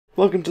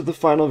Welcome to the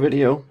final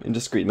video in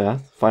discrete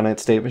math, finite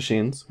state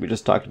machines. We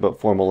just talked about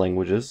formal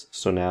languages,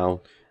 so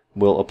now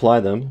we'll apply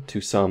them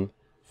to some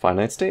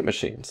finite state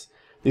machines.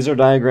 These are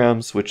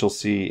diagrams which you'll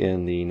see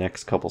in the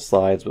next couple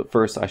slides, but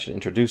first I should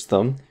introduce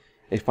them.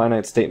 A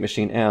finite state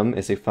machine M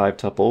is a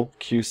 5-tuple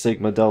Q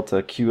sigma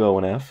delta Q, O,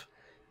 and F,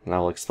 and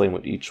I'll explain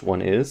what each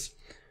one is.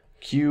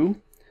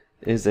 Q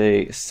is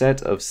a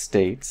set of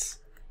states,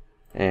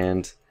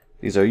 and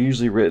these are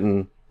usually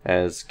written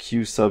as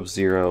Q sub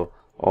 0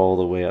 all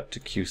the way up to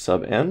Q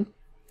sub n.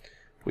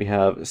 We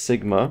have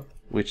sigma,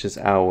 which is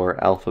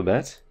our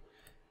alphabet,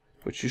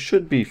 which you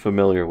should be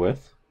familiar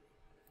with.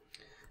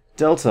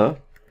 Delta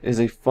is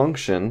a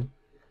function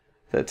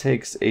that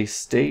takes a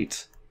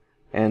state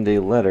and a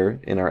letter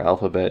in our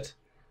alphabet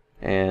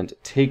and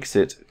takes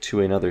it to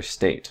another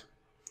state.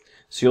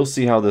 So you'll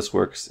see how this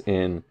works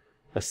in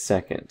a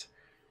second.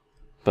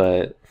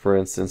 But for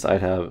instance,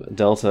 I'd have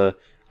delta,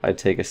 I'd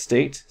take a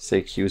state,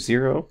 say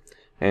Q0,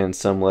 and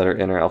some letter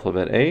in our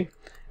alphabet A,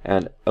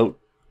 and out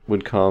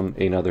would come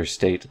another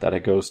state that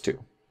it goes to.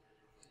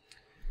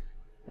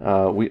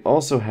 We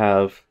also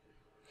have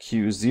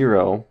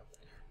Q0,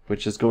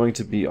 which is going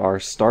to be our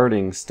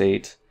starting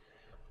state.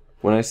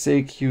 When I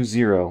say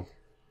Q0,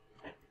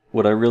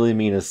 what I really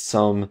mean is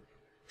some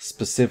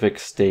specific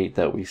state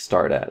that we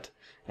start at,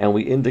 and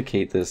we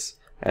indicate this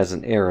as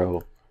an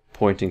arrow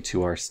pointing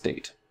to our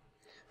state.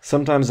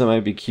 Sometimes it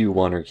might be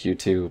Q1 or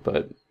Q2,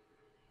 but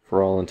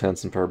for all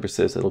intents and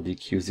purposes it'll be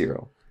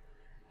Q0.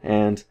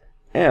 And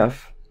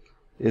F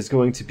is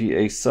going to be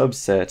a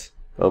subset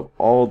of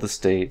all the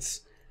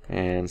states,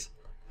 and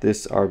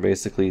this are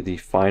basically the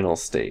final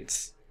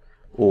states,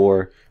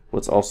 or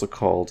what's also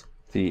called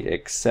the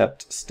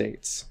except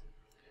states.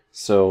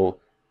 So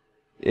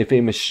if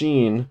a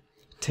machine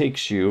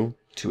takes you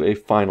to a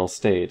final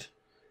state,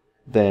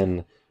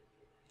 then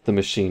the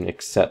machine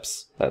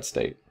accepts that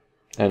state,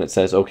 and it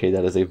says, okay,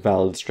 that is a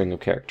valid string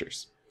of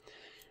characters.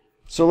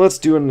 So let's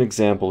do an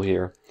example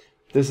here.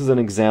 This is an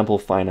example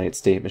finite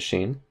state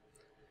machine.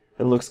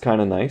 It looks kind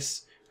of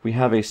nice. We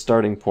have a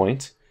starting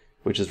point,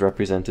 which is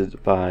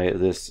represented by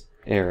this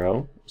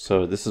arrow.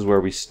 So this is where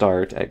we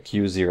start at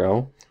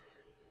Q0.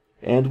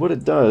 And what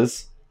it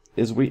does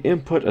is we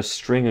input a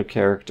string of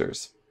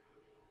characters.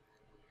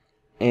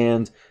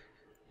 And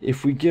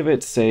if we give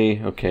it,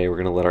 say, okay, we're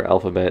going to let our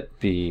alphabet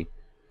be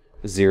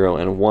 0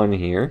 and 1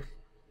 here.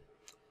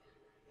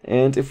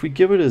 And if we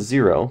give it a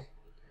 0,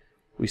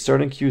 we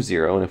start in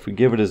Q0, and if we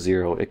give it a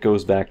 0, it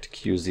goes back to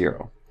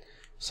Q0.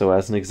 So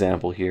as an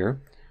example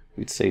here,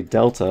 we'd say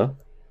delta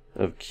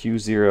of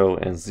Q0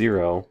 and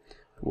 0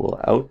 will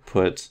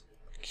output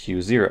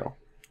Q0.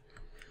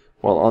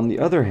 While on the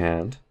other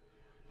hand,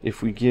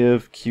 if we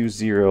give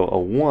Q0 a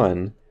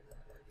 1,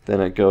 then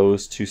it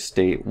goes to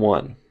state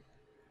 1.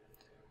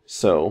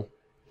 So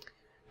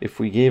if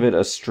we gave it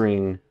a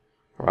string,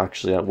 or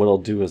actually what I'll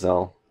do is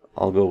I'll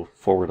go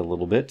forward a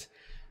little bit,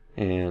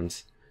 and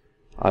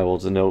I will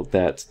denote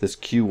that this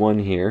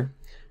Q1 here,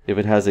 if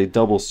it has a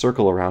double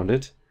circle around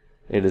it,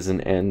 it is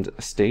an end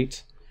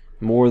state.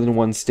 More than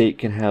one state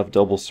can have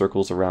double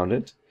circles around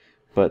it,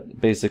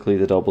 but basically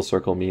the double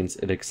circle means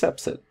it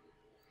accepts it.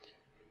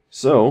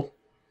 So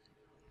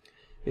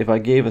if I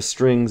gave a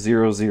string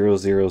 0, 0,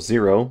 0,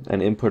 0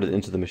 and input it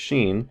into the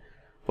machine,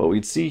 what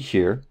we'd see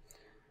here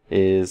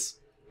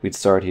is we'd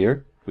start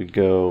here, we'd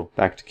go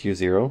back to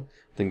Q0,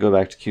 then go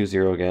back to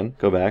Q0 again,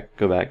 go back,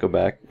 go back, go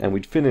back, and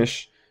we'd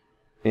finish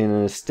in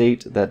a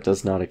state that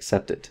does not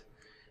accept it.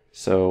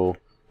 So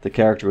the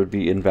character would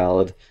be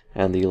invalid,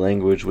 and the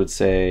language would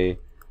say,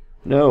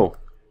 no,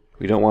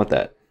 we don't want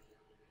that.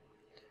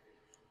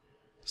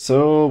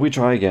 So we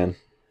try again,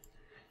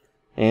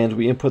 and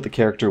we input the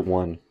character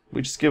 1.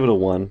 We just give it a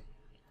 1,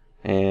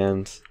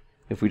 and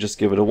if we just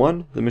give it a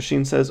 1, the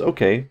machine says,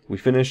 okay, we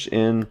finish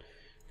in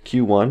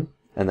Q1,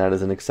 and that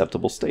is an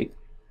acceptable state.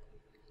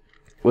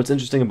 What's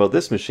interesting about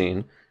this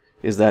machine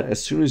is that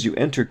as soon as you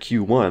enter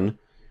Q1,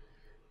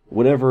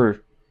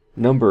 whatever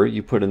number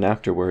you put in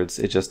afterwards,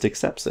 it just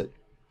accepts it.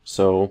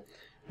 So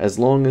as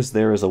long as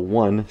there is a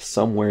 1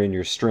 somewhere in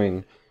your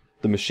string,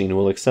 the machine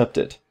will accept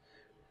it.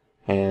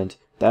 And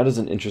that is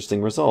an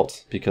interesting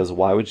result, because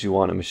why would you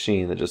want a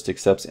machine that just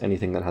accepts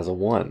anything that has a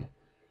 1?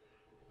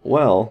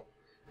 Well,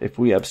 if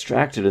we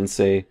abstract it and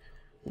say,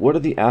 what are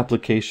the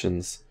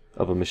applications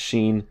of a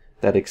machine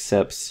that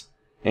accepts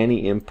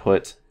any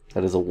input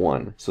that is a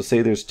 1? So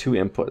say there's 2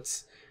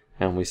 inputs,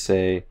 and we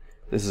say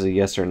this is a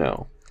yes or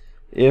no.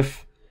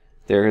 If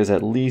there is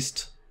at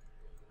least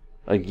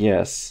a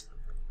yes,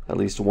 at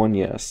least one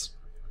yes,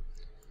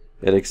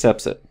 it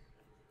accepts it.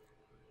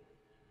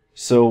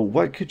 So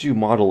what could you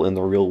model in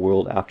the real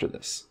world after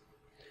this?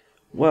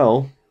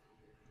 Well,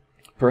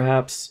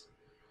 perhaps,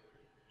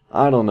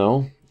 I don't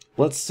know,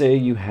 let's say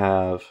you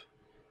have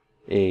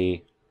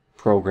a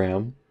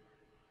program,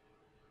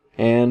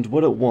 and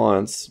what it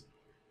wants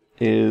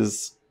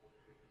is,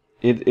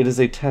 it is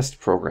a test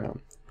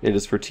program. It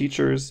is for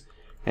teachers,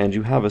 and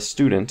you have a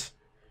student,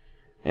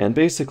 and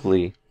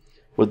basically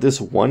what this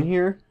 1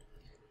 here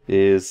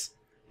is,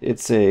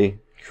 it's a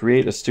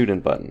create a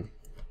student button.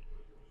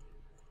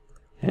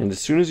 And as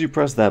soon as you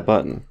press that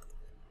button,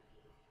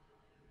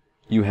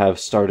 you have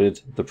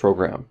started the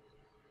program.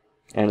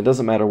 And it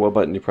doesn't matter what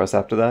button you press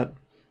after that,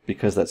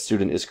 because that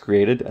student is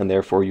created, and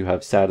therefore you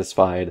have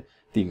satisfied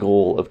the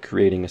goal of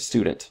creating a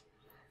student.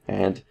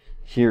 And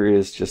here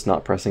is just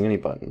not pressing any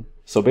button.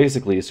 So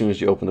basically, as soon as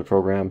you open the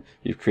program,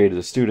 you've created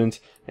a student,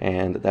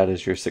 and that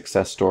is your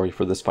success story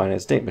for this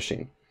finite state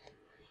machine.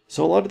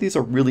 So a lot of these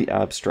are really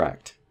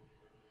abstract.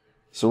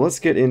 So let's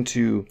get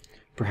into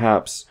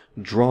perhaps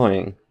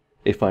drawing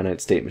a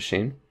finite state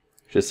machine,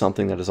 which is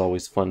something that is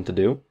always fun to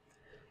do.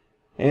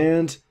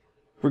 And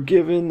we're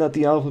given that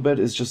the alphabet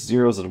is just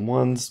zeros and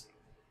ones,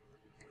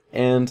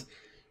 and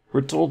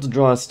we're told to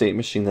draw a state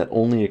machine that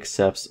only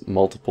accepts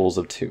multiples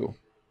of 2.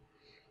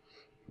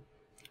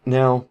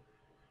 Now,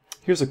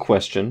 here's a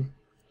question.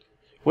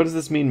 What does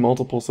this mean,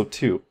 multiples of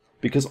 2?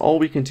 Because all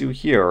we can do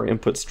here are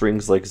input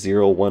strings like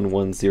 0, 1,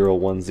 1, 0,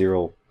 1,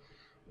 0,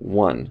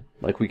 1.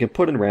 Like, we can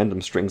put in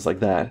random strings like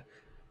that.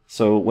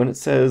 So when it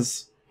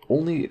says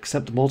only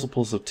accept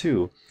multiples of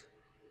 2,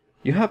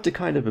 you have to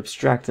kind of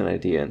abstract an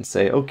idea and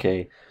say,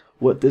 okay,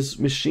 what this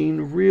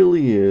machine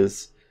really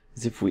is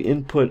if we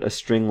input a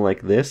string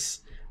like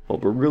this,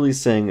 what we're really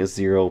saying is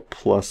 0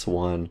 plus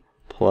 1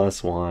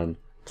 plus 1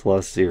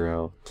 plus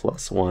 0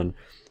 plus 1,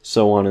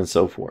 so on and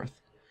so forth.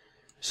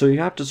 So you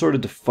have to sort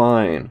of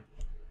define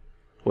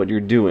what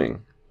you're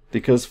doing,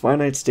 because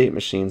finite state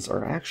machines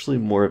are actually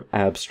more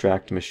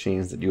abstract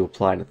machines that you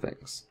apply to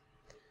things.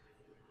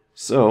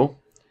 So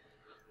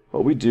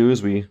what we do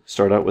is we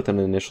start out with an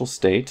initial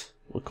state.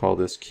 We'll call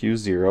this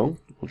Q0.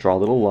 We'll draw a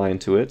little line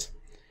to it.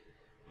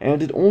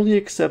 And it only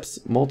accepts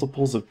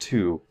multiples of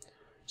 2.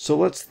 So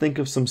let's think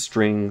of some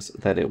strings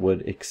that it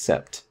would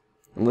accept.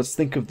 And let's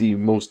think of the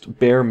most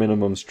bare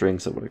minimum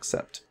strings it would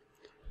accept.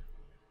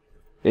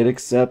 It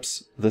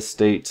accepts the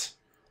state,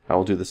 I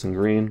will do this in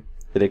green,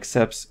 it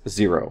accepts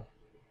 0.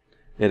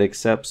 It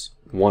accepts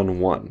 1,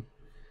 1.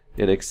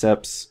 It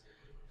accepts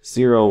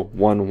 0,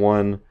 1,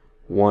 1,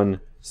 1,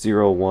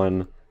 0,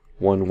 1,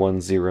 1,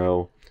 1,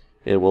 0.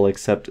 It will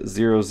accept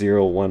 0,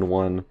 0, 1,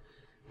 1.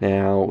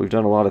 Now, we've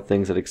done a lot of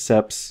things it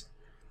accepts.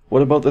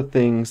 What about the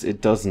things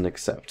it doesn't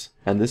accept?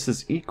 And this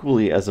is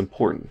equally as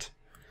important.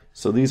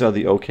 So these are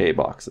the OK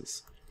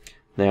boxes.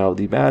 Now,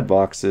 the bad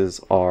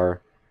boxes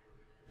are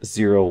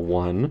 0,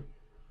 1,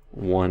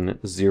 1,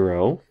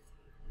 0,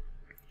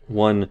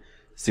 1,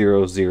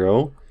 0,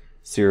 0,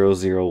 0,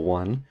 0,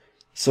 1,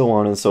 so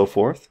on and so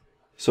forth.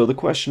 So the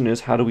question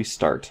is, how do we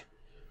start?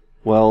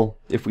 Well,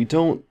 if we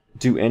don't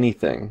do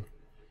anything,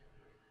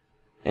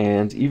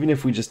 and even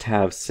if we just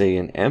have, say,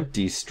 an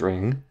empty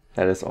string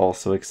that is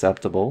also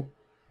acceptable,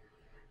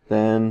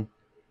 then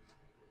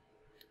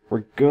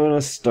we're going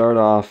to start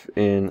off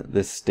in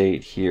this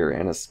state here,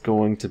 and it's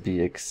going to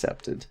be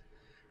accepted.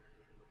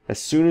 As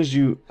soon as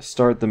you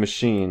start the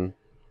machine,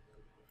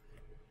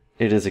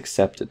 it is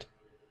accepted.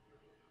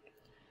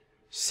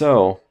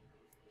 So,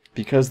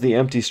 because the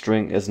empty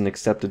string is an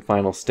accepted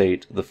final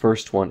state, the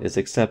first one is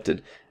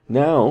accepted.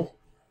 Now,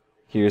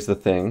 here's the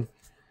thing.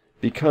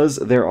 Because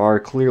there are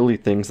clearly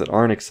things that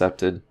aren't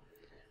accepted,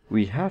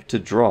 we have to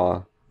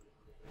draw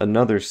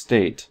another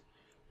state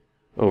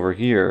over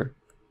here,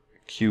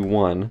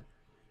 Q1,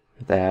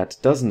 that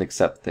doesn't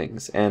accept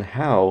things. And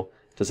how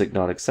does it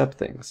not accept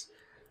things?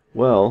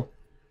 Well,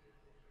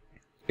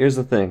 here's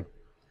the thing.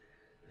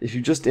 If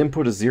you just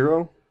input a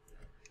 0,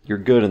 you're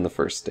good in the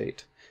first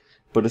state.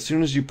 But as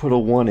soon as you put a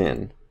 1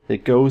 in,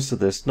 it goes to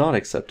this not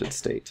accepted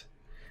state.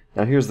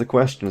 Now here's the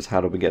question, is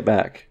how do we get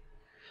back?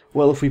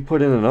 Well, if we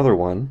put in another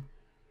 1,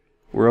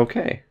 we're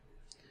okay.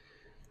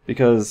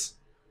 Because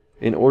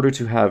in order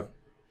to have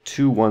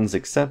 2 1s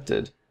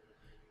accepted,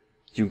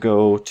 you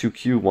go to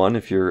Q1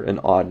 if you're an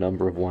odd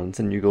number of 1s,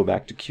 and you go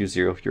back to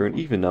Q0 if you're an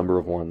even number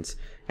of 1s.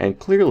 And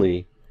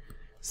clearly,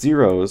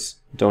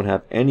 zeros don't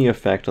have any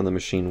effect on the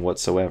machine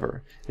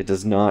whatsoever. It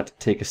does not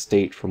take a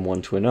state from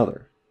one to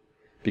another.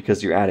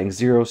 Because you're adding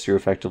 0, so you're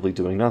effectively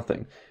doing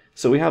nothing.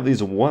 So we have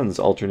these 1s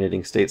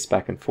alternating states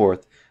back and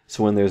forth.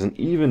 So when there's an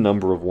even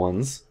number of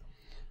 1s,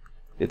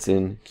 it's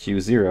in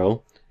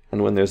Q0,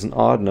 and when there's an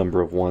odd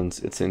number of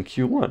 1s, it's in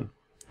Q1.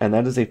 And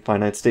that is a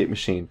finite state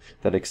machine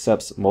that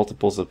accepts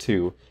multiples of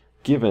 2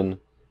 given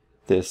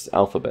this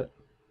alphabet.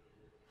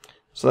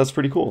 So that's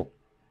pretty cool.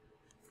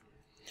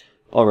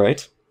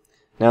 Alright,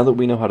 now that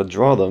we know how to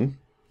draw them,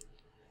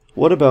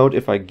 what about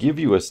if I give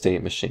you a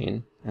state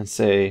machine and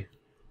say,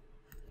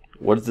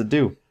 what does it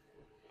do?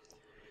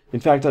 In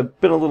fact, I've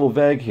been a little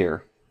vague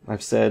here.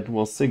 I've said,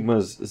 well,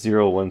 sigma's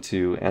 0, 1,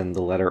 2, and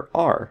the letter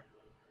R.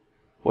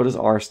 What does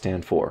R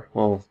stand for?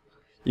 Well,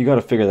 you got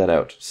to figure that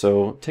out.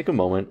 So take a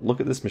moment,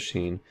 look at this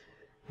machine,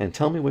 and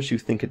tell me what you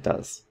think it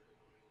does.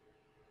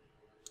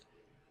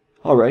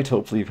 Alright,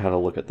 hopefully you've had a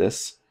look at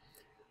this.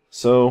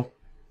 So,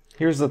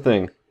 here's the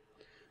thing.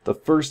 The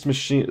first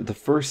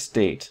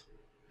state,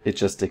 it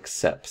just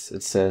accepts.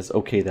 It says,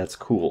 okay, that's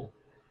cool.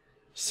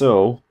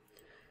 So,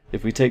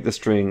 if we take the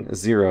string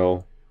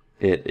 0,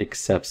 it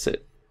accepts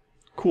it.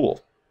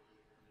 Cool.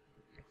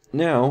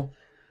 Now,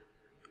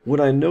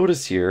 what I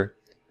notice here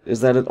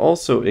is that it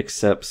also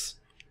accepts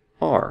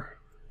R.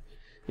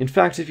 In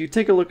fact, if you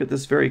take a look at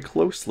this very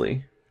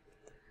closely,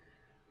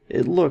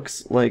 it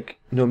looks like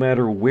no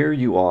matter where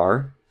you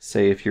are,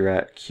 say if you're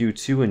at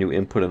Q2 and you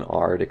input an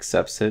R, it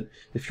accepts it.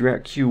 If you're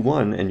at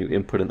Q1 and you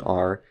input an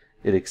R,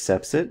 it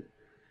accepts it.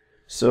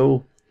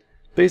 So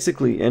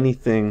basically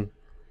anything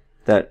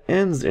that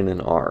ends in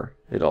an R,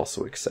 it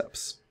also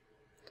accepts.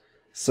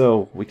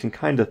 So we can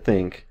kind of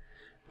think,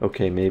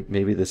 okay,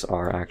 maybe this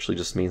R actually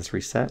just means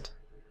reset.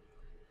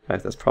 In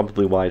fact, that's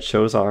probably why it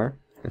shows R.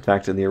 In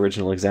fact, in the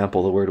original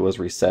example, the word was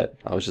reset.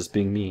 I was just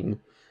being mean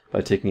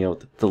by taking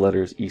out the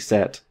letters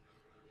ESET.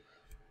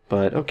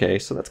 But okay,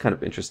 so that's kind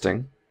of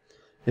interesting.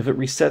 If it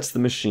resets the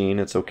machine,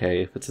 it's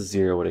okay. If it's a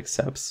 0, it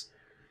accepts.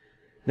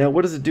 Now,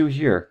 what does it do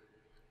here?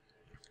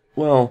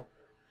 Well,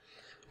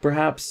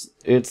 perhaps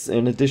it's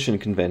an addition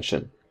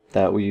convention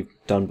that we've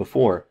done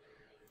before.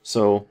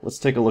 So let's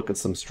take a look at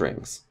some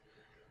strings.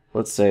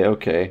 Let's say,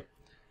 okay,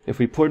 if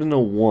we put in a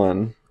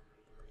 1,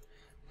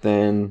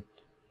 then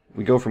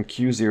we go from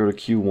Q0 to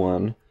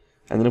Q1,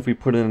 and then if we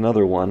put in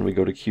another 1, we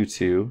go to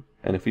Q2,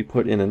 and if we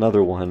put in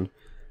another 1,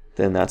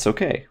 then that's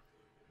okay.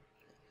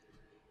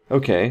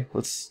 Okay,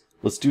 let's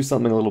do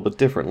something a little bit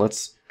different.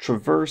 Let's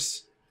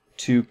traverse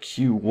to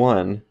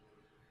Q1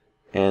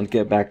 and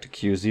get back to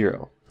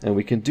Q0. And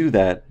we can do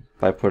that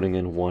by putting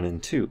in 1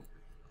 and 2.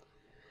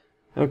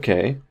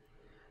 Okay,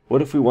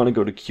 what if we want to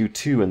go to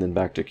Q2 and then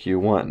back to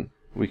Q1?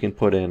 We can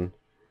put in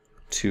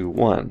 2,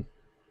 1.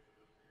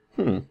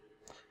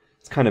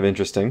 It's kind of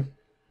interesting.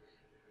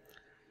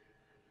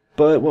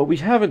 But what we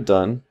haven't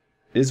done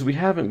is we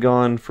haven't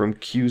gone from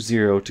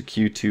Q0 to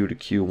Q2 to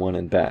Q1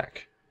 and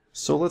back.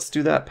 So let's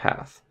do that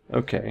path.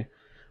 Okay,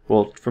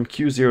 well, from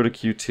Q0 to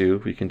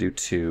Q2 we can do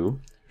 2.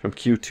 From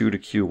Q2 to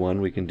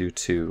Q1 we can do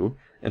 2.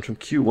 And from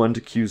Q1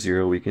 to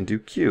Q0 we can do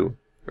 2.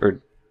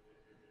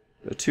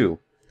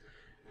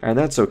 And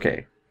that's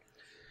okay.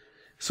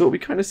 So what we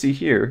kind of see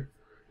here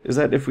is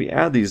that if we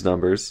add these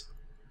numbers,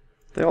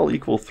 they all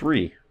equal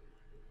 3.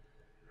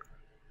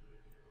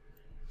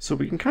 So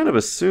we can kind of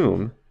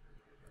assume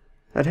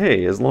that,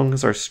 hey, as long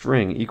as our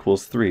string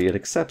equals 3, it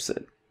accepts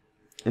it.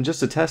 And just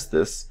to test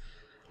this,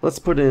 let's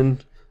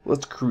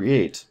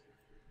create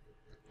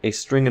a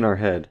string in our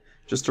head,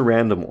 just a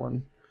random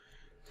one.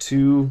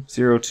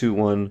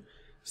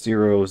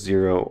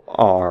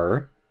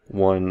 202100R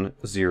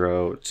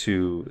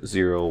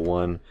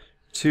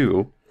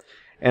 102012,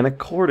 and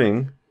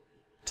according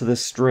to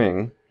this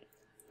string,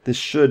 this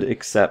should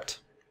accept.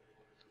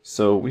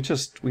 So we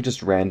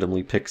just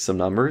randomly pick some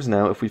numbers.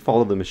 Now if we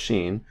follow the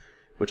machine,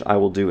 which I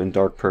will do in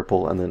dark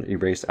purple and then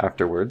erase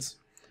afterwards,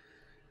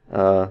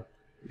 we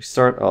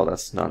start, oh,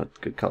 that's not a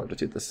good color to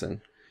do this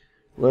in.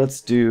 Let's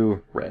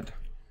do red.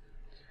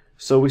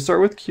 So we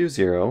start with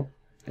Q0,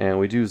 and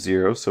we do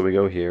 0, so we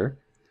go here.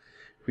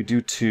 We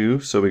do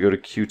 2, so we go to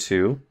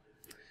Q2.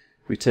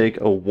 We take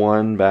a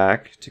 1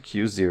 back to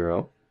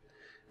Q0.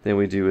 Then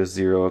we do a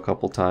 0 a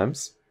couple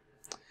times.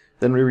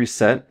 Then we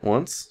reset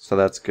once, so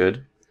that's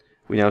good.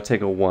 We now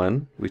take a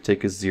 1, we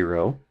take a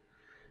 0.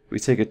 We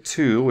take a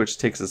 2, which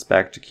takes us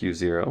back to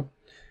Q0.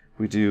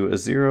 We do a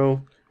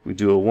 0, we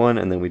do a 1,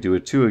 and then we do a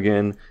 2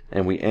 again,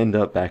 and we end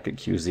up back at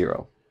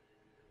Q0.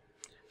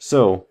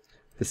 So,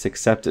 this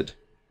accepted,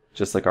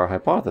 just like our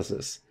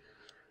hypothesis.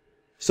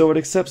 So it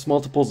accepts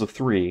multiples of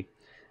 3.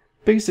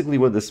 Basically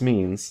what this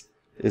means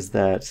is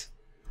that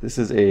this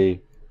is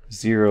a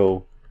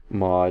 0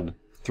 mod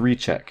 3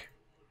 check.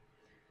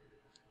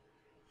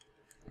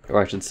 Or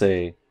I should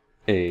say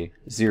a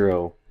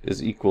 0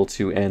 is equal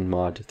to n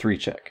mod 3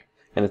 check.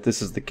 And if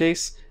this is the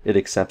case, it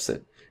accepts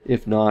it.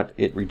 If not,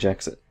 it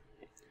rejects it.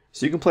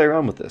 So you can play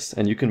around with this,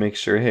 and you can make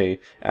sure, hey,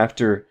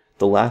 after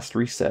the last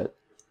reset,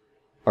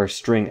 our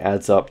string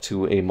adds up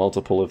to a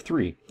multiple of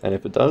 3. And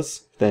if it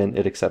does, then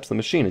it accepts the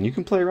machine, and you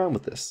can play around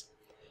with this.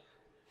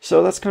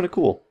 So that's kind of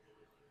cool.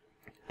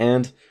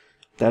 And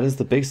that is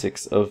the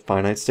basics of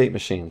finite state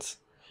machines.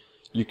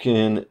 You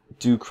can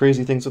do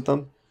crazy things with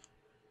them.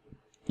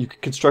 You can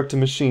construct a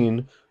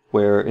machine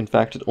where, in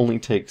fact, it only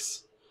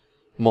takes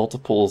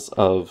multiples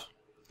of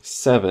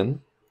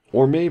 7,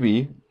 or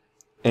maybe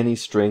any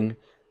string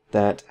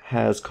that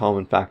has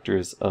common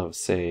factors of,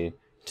 say,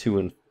 2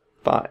 and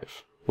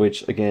 5,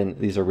 which, again,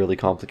 these are really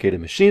complicated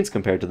machines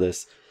compared to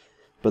this,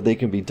 but they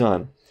can be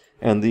done.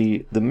 And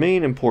the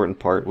main important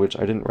part, which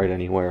I didn't write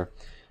anywhere,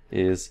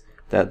 is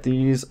that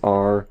these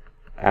are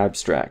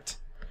abstract.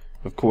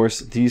 Of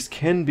course, these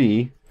can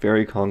be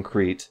very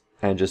concrete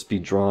and just be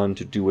drawn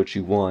to do what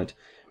you want,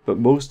 but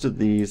most of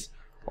these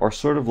are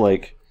sort of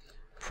like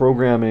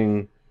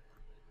programming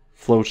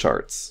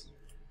flowcharts.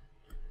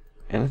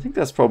 And I think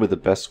that's probably the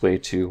best way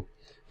to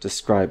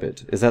describe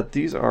it, is that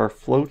these are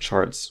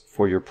flowcharts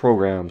for your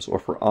programs or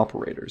for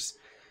operators.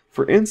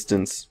 For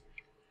instance,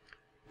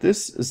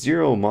 this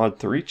 0 mod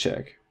 3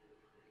 check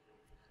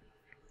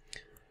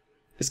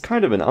is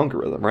kind of an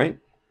algorithm, right?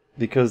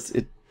 Because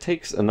it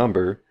takes a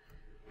number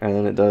and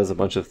then it does a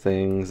bunch of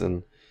things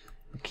and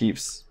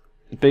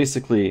it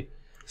basically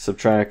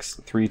subtracts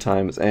 3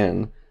 times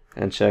n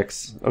and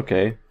checks,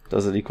 okay,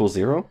 does it equal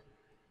 0?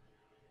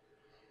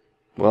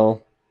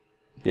 Well,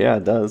 yeah,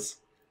 it does.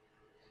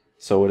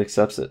 so it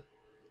accepts it.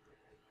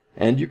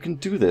 And you can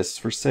do this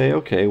for, say,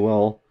 okay,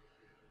 well,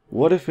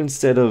 what if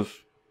instead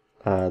of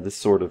this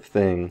sort of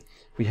thing,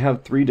 we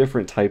have 3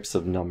 different types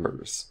of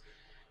numbers?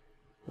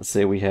 Let's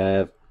say we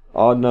have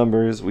odd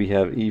numbers, we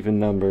have even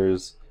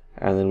numbers,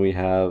 and then we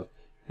have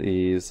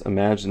these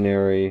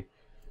imaginary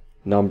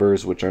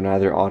numbers which are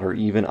neither odd or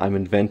even. I'm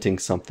inventing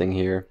something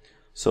here,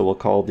 so we'll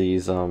call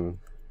these, we'll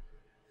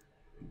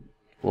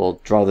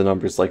draw the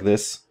numbers like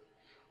this.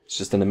 It's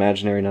just an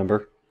imaginary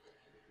number,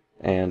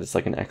 and it's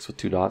like an X with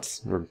 2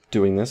 dots. We're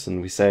doing this,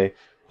 and we say,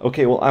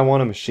 okay, well, I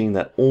want a machine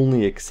that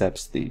only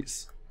accepts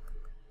these.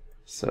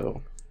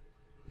 So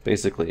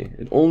basically,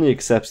 it only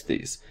accepts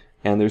these.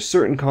 And there's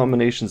certain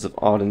combinations of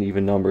odd and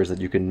even numbers that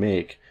you can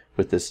make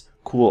with this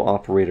cool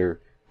operator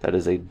that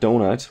is a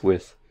donut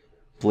with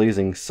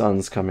blazing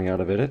suns coming out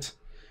of it.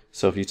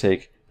 So if you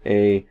take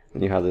A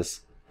and you have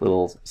this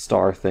little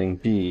star thing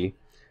B,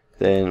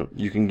 then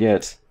you can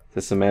get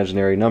this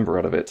imaginary number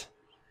out of it.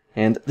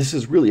 And this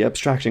is really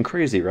abstract and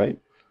crazy, right?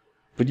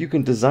 But you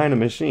can design a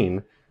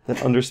machine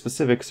that under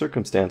specific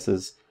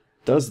circumstances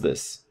does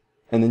this,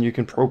 and then you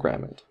can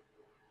program it.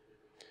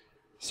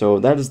 So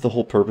that is the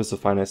whole purpose of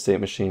finite state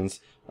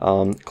machines.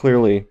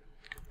 Clearly,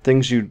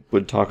 things you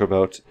would talk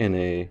about in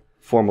a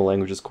formal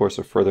languages course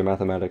or further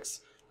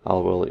mathematics. I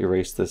will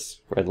erase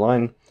this red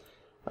line.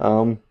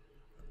 So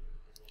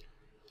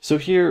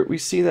here we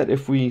see that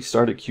if we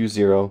start at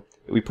Q0,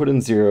 we put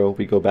in 0,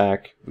 we go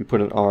back, we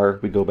put in R,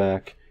 we go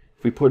back.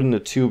 If we put in a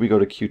 2, we go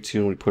to Q2,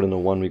 and we put in a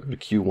 1, we go to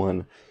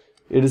Q1.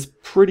 It is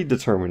pretty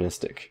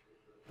deterministic.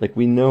 Like,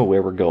 we know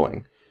where we're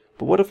going.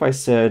 But what if I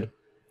said,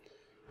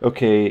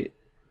 okay,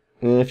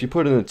 and if you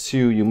put in a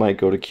 2, you might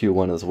go to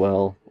Q1 as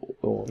well.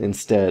 Well,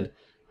 instead,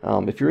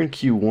 if you're in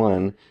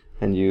Q1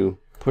 and you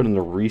put in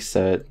a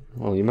reset,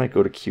 well, you might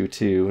go to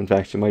Q2. In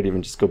fact, you might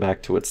even just go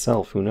back to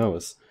itself. Who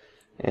knows?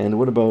 And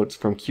what about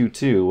from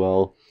Q2?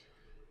 Well,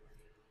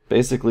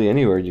 basically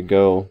anywhere you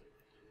go,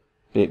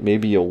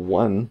 maybe a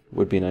 1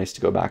 would be nice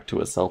to go back to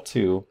itself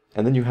too.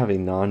 And then you have a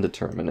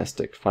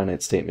non-deterministic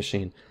finite state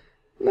machine.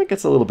 And that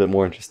gets a little bit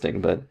more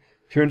interesting, but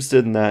if you're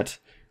interested in that,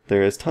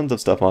 there is tons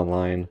of stuff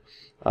online.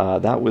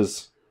 That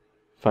was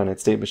finite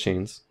state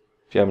machines.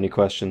 If you have any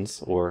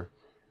questions or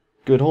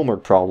good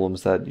homework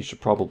problems that you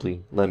should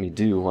probably let me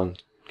do on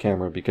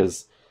camera,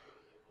 because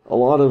a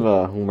lot of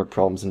homework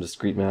problems in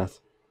discrete math,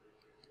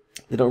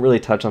 they don't really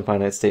touch on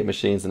finite state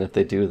machines, and if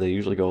they do, they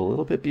usually go a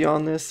little bit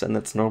beyond this, and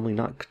that's normally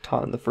not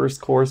taught in the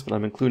first course, but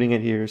I'm including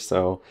it here,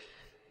 so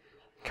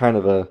kind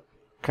of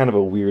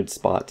a weird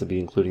spot to be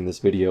including this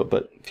video.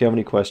 But if you have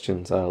any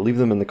questions, leave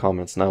them in the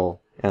comments and I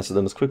will answer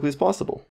them as quickly as possible.